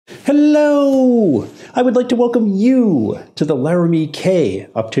Hello! I would like to welcome you to the Laramy-K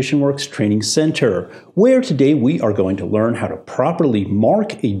Optician Works Training Center, where today we are going to learn how to properly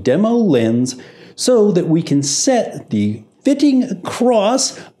mark a demo lens so that we can set the fitting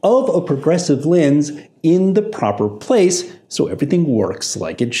across of a progressive lens in the proper place so everything works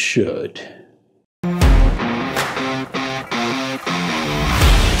like it should.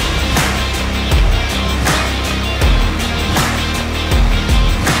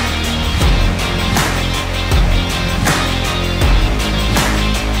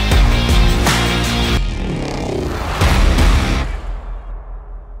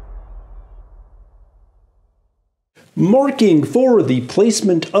 Marking for the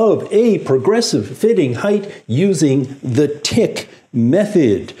placement of a progressive fitting height using the tick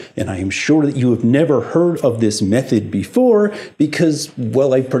method. And I am sure that you have never heard of this method before because,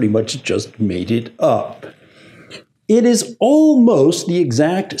 well, I pretty much just made it up. It is almost the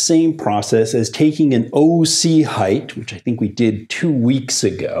exact same process as taking an OC height, which I think we did 2 weeks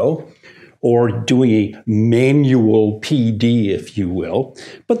ago, or doing a manual PD, if you will.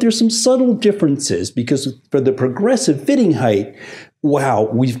 But there's some subtle differences because for the progressive fitting height, wow,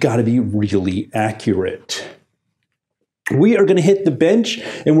 we've got to be really accurate. We are going to hit the bench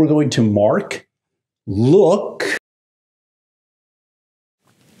and we're going to mark, look,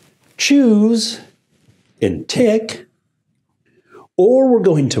 choose, and tick, or we're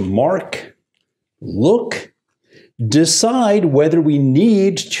going to mark, look, decide whether we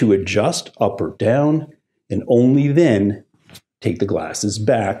need to adjust up or down, and only then take the glasses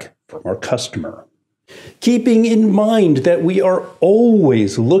back from our customer. Keeping in mind that we are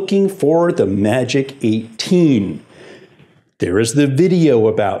always looking for the magic 18. There is the video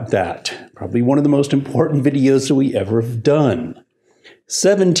about that. Probably one of the most important videos that we ever have done.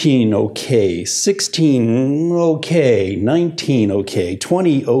 17, okay. 16, okay. 19, okay.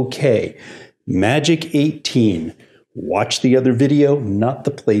 20, okay. Magic 18. Watch the other video, not the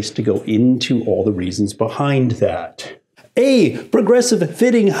place to go into all the reasons behind that. A progressive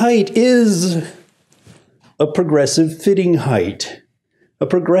fitting height is a progressive fitting height. A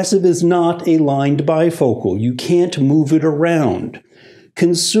progressive is not a lined bifocal. You can't move it around.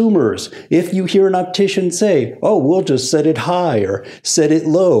 Consumers, if you hear an optician say, oh, we'll just set it high or set it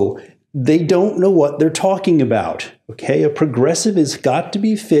low, they don't know what they're talking about. Okay, a progressive has got to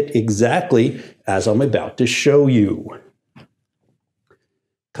be fit exactly as I'm about to show you. A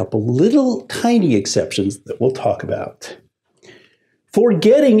couple little tiny exceptions that we'll talk about. For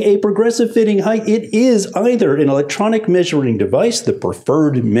getting a progressive fitting height, it is either an electronic measuring device, the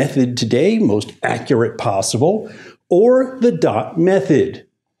preferred method today, most accurate possible, or the dot method.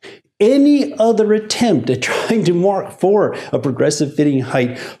 Any other attempt at trying to mark for a progressive fitting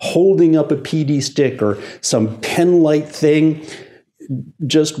height, holding up a PD stick or some pen light thing,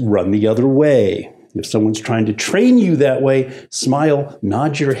 just run the other way. If someone's trying to train you that way, smile,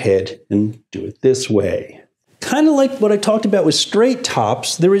 nod your head, and do it this way. Kind of like what I talked about with straight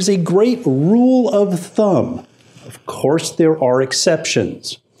tops, there is a great rule of thumb. Of course, there are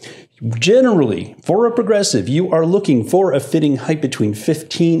exceptions. Generally, for a progressive, you are looking for a fitting height between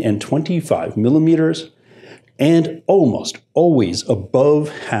 15 and 25 millimeters, and almost always above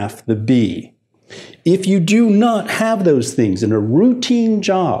half the B. If you do not have those things in a routine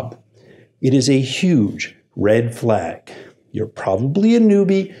job, it is a huge red flag. You're probably a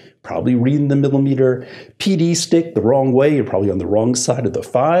newbie, probably reading the millimeter PD stick the wrong way. You're probably on the wrong side of the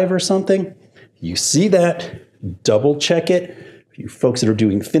 5 or something. You see that, double check it. You folks that are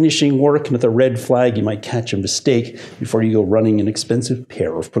doing finishing work with a red flag, you might catch a mistake before you go running an expensive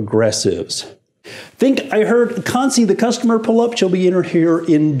pair of progressives. Think I heard Concy, the customer, pull up. She'll be in here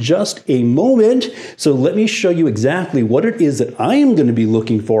in just a moment. So let me show you exactly what it is that I am going to be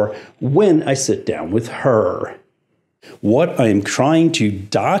looking for when I sit down with her. What I am trying to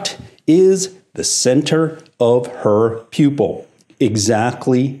dot is the center of her pupil,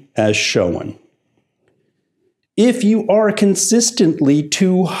 exactly as shown. If you are consistently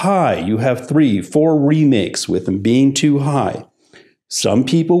too high, you have 3, 4 remakes with them being too high, some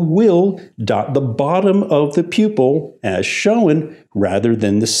people will dot the bottom of the pupil as shown rather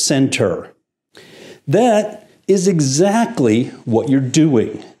than the center. That is exactly what you're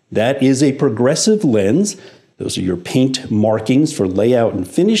doing. That is a progressive lens. Those are your paint markings for layout and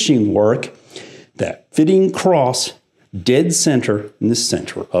finishing work. That fitting cross, dead center in the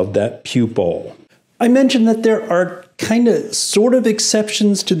center of that pupil. I mentioned that there are kind of sort of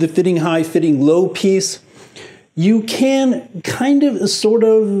exceptions to the fitting high, fitting low piece. You can kind of sort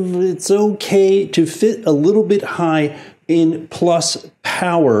of, it's okay to fit a little bit high in plus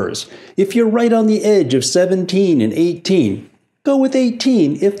powers. If you're right on the edge of 17 and 18, Go with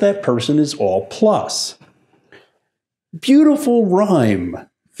 18 if that person is all plus. Beautiful rhyme.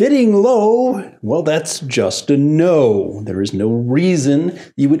 Fitting low, well, that's just a no. There is no reason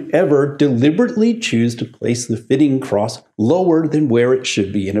you would ever deliberately choose to place the fitting cross lower than where it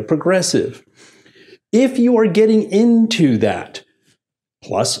should be in a progressive. If you are getting into that,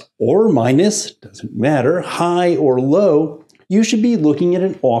 plus or minus, doesn't matter, high or low, you should be looking at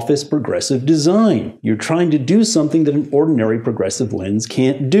an office progressive design. You're trying to do something that an ordinary progressive lens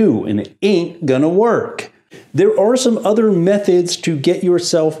can't do, and it ain't gonna work. There are some other methods to get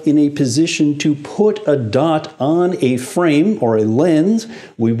yourself in a position to put a dot on a frame or a lens.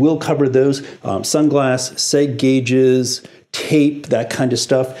 We will cover those, sunglass, seg gauges, tape, that kind of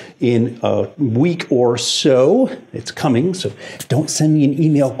stuff in a week or so. It's coming, so don't send me an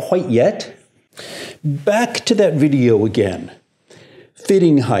email quite yet. Back to that video again.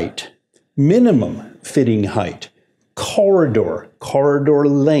 Fitting height, minimum fitting height, corridor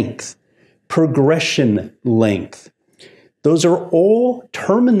length, progression length. Those are all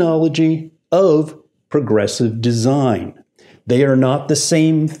terminology of progressive design. They are not the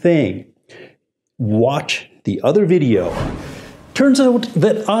same thing. Watch the other video. Turns out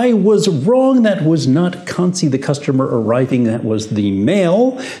that I was wrong. That was not Kansi, the customer arriving. That was the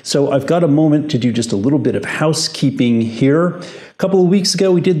mail. So I've got a moment to do just a little bit of housekeeping here. A couple of weeks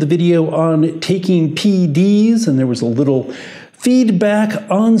ago, we did the video on taking PDs, and there was a little feedback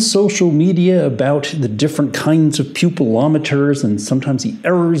on social media about the different kinds of pupillometers and sometimes the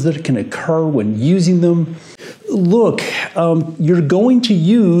errors that can occur when using them. Look, you're going to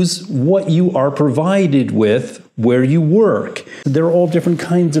use what you are provided with where you work. There are all different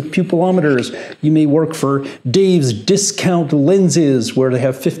kinds of pupillometers. You may work for Dave's Discount Lenses, where they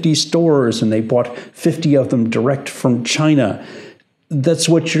have 50 stores and they bought 50 of them direct from China. That's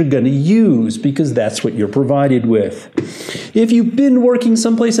what you're going to use because that's what you're provided with. If you've been working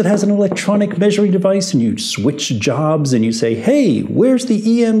someplace that has an electronic measuring device and you switch jobs and you say, hey, where's the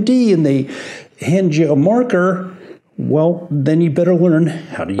EMD? And they hand you a marker, well, then you better learn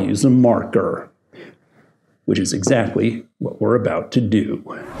how to use a marker, which is exactly what we're about to do.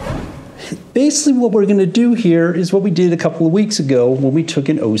 Basically, what we're going to do here is what we did a couple of weeks ago when we took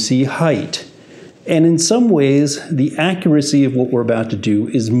an OC height. And in some ways, the accuracy of what we're about to do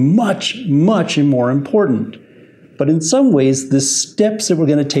is much, much more important. But in some ways, the steps that we're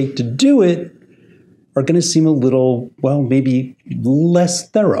going to take to do it are going to seem a little, well, maybe less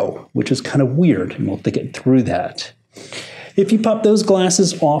thorough, which is kind of weird, and we'll have to get through that. If you pop those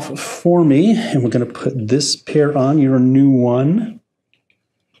glasses off for me, and we're going to put this pair on, your new one.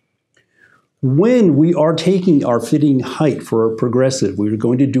 When we are taking our fitting height for our progressive, we're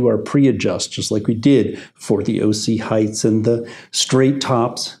going to do our pre-adjust, just like we did for the OC heights and the straight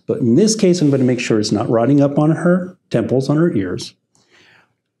tops. But in this case, I'm going to make sure it's not riding up on her temples, on her ears.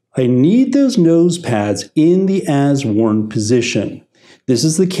 I need those nose pads in the as-worn position. This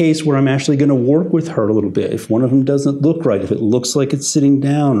is the case where I'm actually going to work with her a little bit. If one of them doesn't look right, if it looks like it's sitting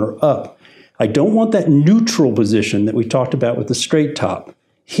down or up, I don't want that neutral position that we talked about with the straight top.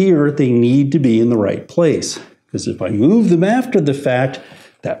 Here, they need to be in the right place, because if I move them after the fact,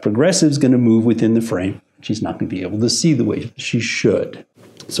 that progressive is going to move within the frame. She's not going to be able to see the way she should.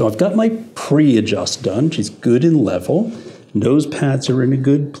 So I've got my pre-adjust done. She's good and level. Nose pads are in a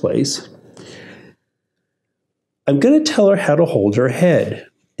good place. I'm going to tell her how to hold her head.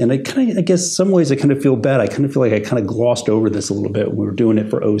 And I guess some ways I kind of feel bad. I kind of feel like I kind of glossed over this a little bit when we were doing it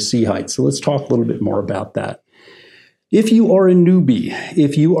for OC height. So let's talk a little bit more about that. If you are a newbie,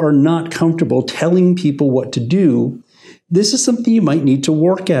 if you are not comfortable telling people what to do, this is something you might need to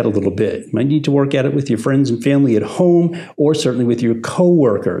work at a little bit. You might need to work at it with your friends and family at home, or certainly with your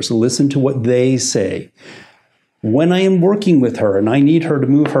coworkers. Listen to what they say. When I am working with her and I need her to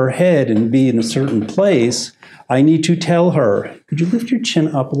move her head and be in a certain place, I need to tell her, could you lift your chin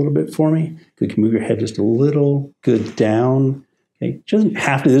up a little bit for me? Could you move your head just a little? Good, down. Okay, she doesn't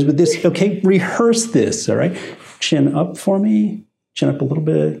have to do this, but this, okay, rehearse this, all right? Chin up for me, chin up a little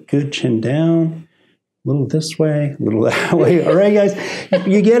bit, good, chin down, a little this way, a little that way. All right, guys,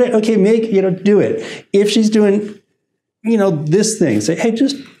 you get it? Okay, do it. If she's doing, this thing, say, hey,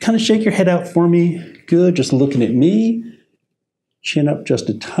 just kind of shake your head out for me. Good, just looking at me, chin up just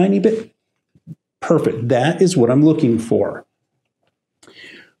a tiny bit. Perfect, that is what I'm looking for.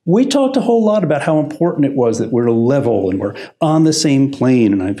 We talked a whole lot about how important it was that we're level and we're on the same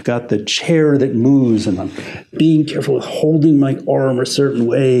plane, and I've got the chair that moves, and I'm being careful with holding my arm a certain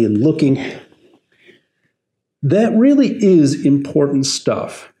way and looking. That really is important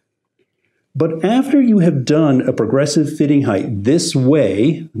stuff. But after you have done a progressive fitting height this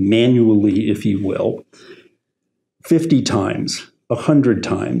way, manually, if you will, 50 times, 100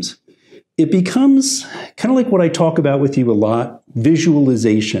 times, it becomes kind of like what I talk about with you a lot,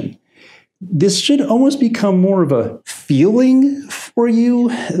 visualization. This should almost become more of a feeling for you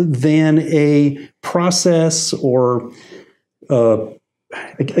than a process, or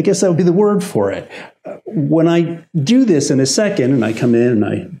I guess that would be the word for it. When I do this in a second and I come in and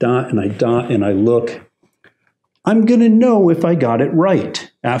I dot and I dot and I look, I'm going to know if I got it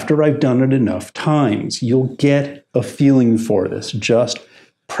right after I've done it enough times. You'll get a feeling for this. Just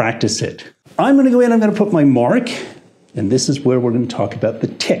practice it. I'm going to go in, I'm going to put my mark, and this is where we're going to talk about the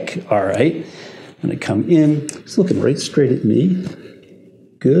tick, all right? I'm going to come in, it's looking right straight at me.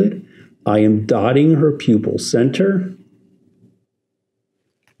 Good. I am dotting her pupil center.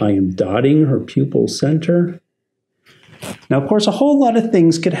 I am dotting her pupil center. Now, of course, a whole lot of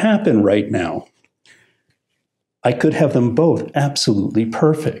things could happen right now. I could have them both absolutely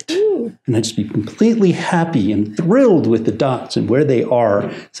perfect. Ooh. And I'd just be completely happy and thrilled with the dots and where they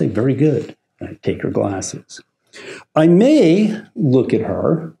are. Say, very good. And I take her glasses. I may look at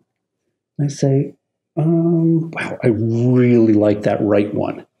her and I say, wow, I really like that right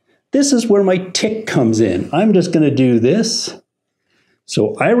one. This is where my tick comes in. I'm just going to do this.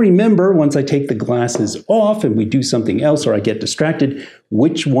 So I remember once I take the glasses off and we do something else or I get distracted,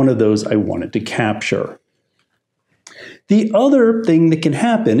 which one of those I wanted to capture. The other thing that can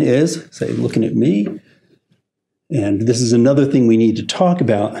happen is, say, looking at me, and this is another thing we need to talk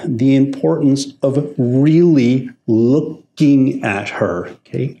about, the importance of really looking at her.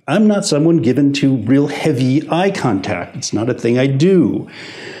 Okay? I'm not someone given to real heavy eye contact. It's not a thing I do.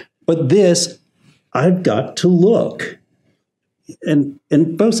 But this, I've got to look. And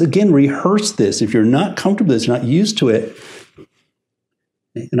folks, again, rehearse this. If you're not comfortable with this, not used to it,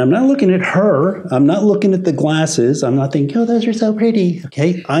 and I'm not looking at her, I'm not looking at the glasses, I'm not thinking, oh, those are so pretty,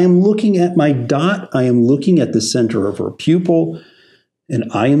 okay? I am looking at my dot, I am looking at the center of her pupil,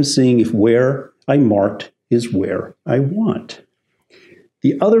 and I am seeing if where I marked is where I want.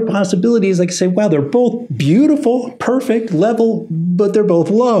 The other possibility is I can say, wow, they're both beautiful, perfect, level, but they're both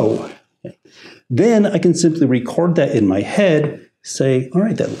low. Then I can simply record that in my head, say, all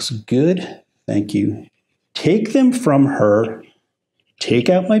right, that looks good, thank you. Take them from her, take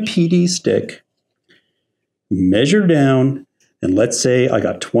out my PD stick, measure down, and let's say I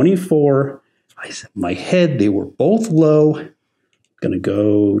got 24. My head, they were both low. I'm going to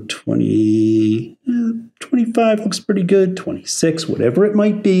go 20, 25 looks pretty good, 26, whatever it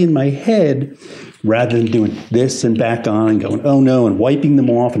might be in my head, rather than doing this and back on and going, oh no, and wiping them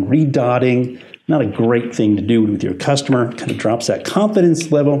off and redotting. Not a great thing to do with your customer. Kind of drops that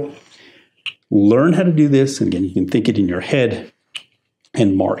confidence level. Learn how to do this. And again, you can think it in your head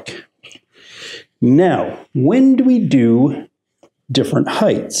and mark. Now, when do we do different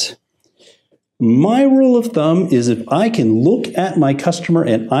heights? My rule of thumb is if I can look at my customer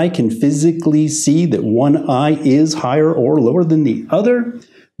and I can physically see that one eye is higher or lower than the other,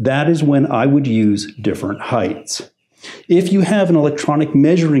 that is when I would use different heights. If you have an electronic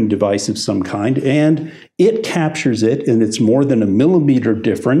measuring device of some kind and it captures it and it's more than a millimeter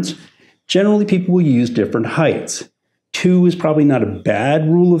difference, generally people will use different heights. 2 is probably not a bad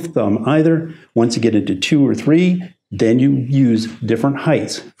rule of thumb either. Once you get into 2 or 3, then you use different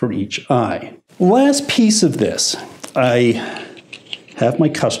heights for each eye. Last piece of this, I have my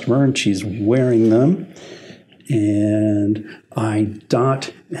customer and she's wearing them, and I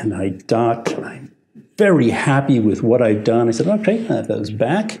dot and I dot. I'm very happy with what I've done. I said, okay, I have those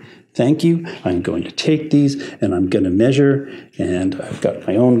back. Thank you. I'm going to take these and I'm going to measure, and I've got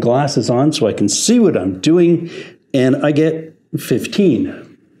my own glasses on so I can see what I'm doing, and I get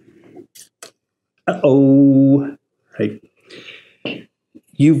 15. Uh-oh. Right.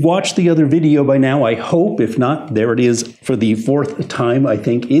 You've watched the other video by now, I hope. If not, there it is for the 4th time, I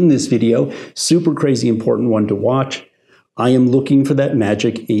think, in this video. Super crazy important one to watch. I am looking for that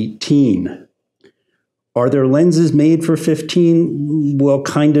magic 18. Are there lenses made for 15? Well,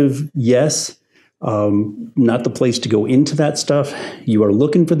 kind of, yes. Not the place to go into that stuff. You are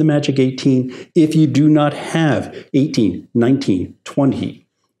looking for the magic 18. If you do not have 18, 19, 20,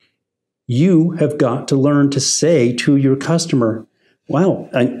 you have got to learn to say to your customer, wow,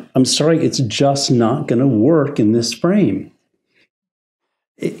 I'm sorry, it's just not going to work in this frame.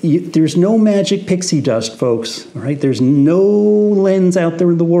 There's no magic pixie dust, folks. All right? There's no lens out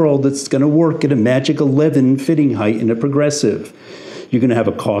there in the world that's going to work at a magic 11 fitting height in a progressive. You're going to have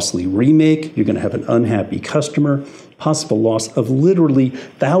a costly remake. You're going to have an unhappy customer, possible loss of literally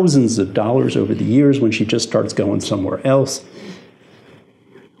thousands of dollars over the years when she just starts going somewhere else.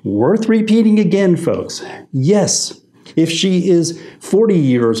 Worth repeating again, folks. Yes, If she is 40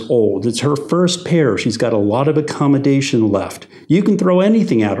 years old, it's her first pair, she's got a lot of accommodation left, you can throw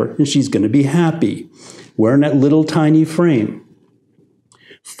anything at her and she's going to be happy. Wearing that little tiny frame.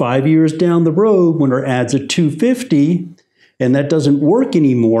 5 years down the road, when her ad's at 250 and that doesn't work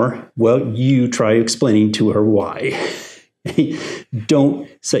anymore, well, you try explaining to her why. Don't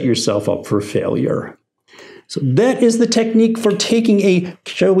set yourself up for failure. So that is the technique for taking a,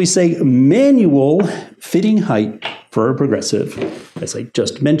 shall we say, manual fitting height for a progressive. As I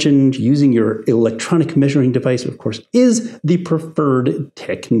just mentioned, using your electronic measuring device, of course, is the preferred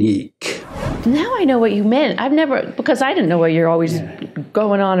technique. Now I know what you meant. I've never, because I didn't know what you're always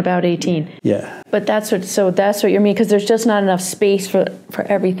going on about 18. Yeah. But that's what, so that's what you mean, because there's just not enough space for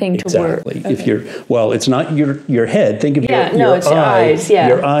everything to work. Exactly. Okay. If you're, well, it's not your head. Think of it's your eyes. Yeah.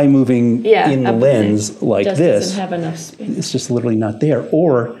 Your eye moving in the lens like just this. Doesn't have enough space. It's just literally not there.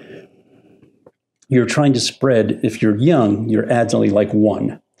 Or you're trying to spread, if you're young, your ad's only like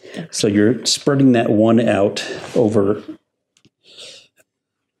 1. Okay. So you're spreading that 1 out over,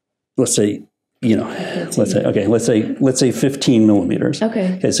 let's say, let's say 15 millimeters.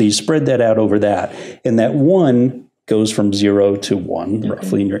 Okay, so you spread that out over that, and that 1 goes from 0 to 1,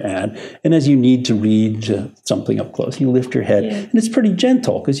 roughly, in your ad. And as you need to read something up close, you lift your head, and it's pretty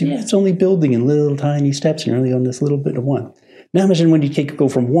gentle, because it's only building in little tiny steps, and you're only on this little bit of 1. Now imagine when you go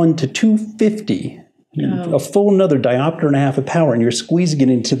from 1 to 250, a full another diopter and a half of power, and you're squeezing it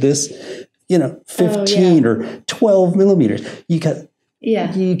into this, 15 or 12 millimeters. You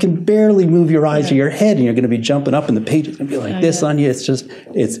can barely move your eyes or your head, and you're going to be jumping up, and the page is going to be like this on you. It's just,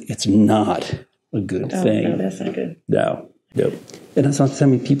 it's not a good thing. No, that's not good. No. And that's not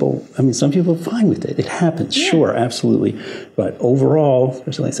some people are fine with it. It happens, sure, absolutely. But overall,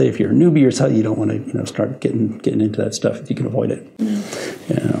 especially I say, if you're a newbie or something, you don't want to, start getting into that stuff if you can avoid it.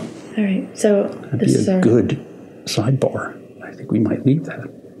 No. All right. So that'd be a good sidebar. I think we might leave that.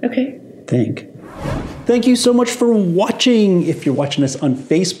 Okay. Thank you so much for watching. If you're watching us on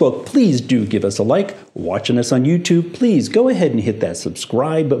Facebook, please do give us a like. Watching us on YouTube, please go ahead and hit that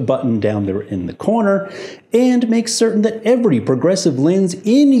subscribe button down there in the corner, and make certain that every progressive lens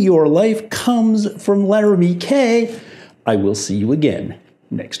in your life comes from Laramy-K. I will see you again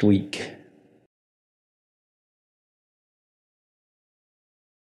next week.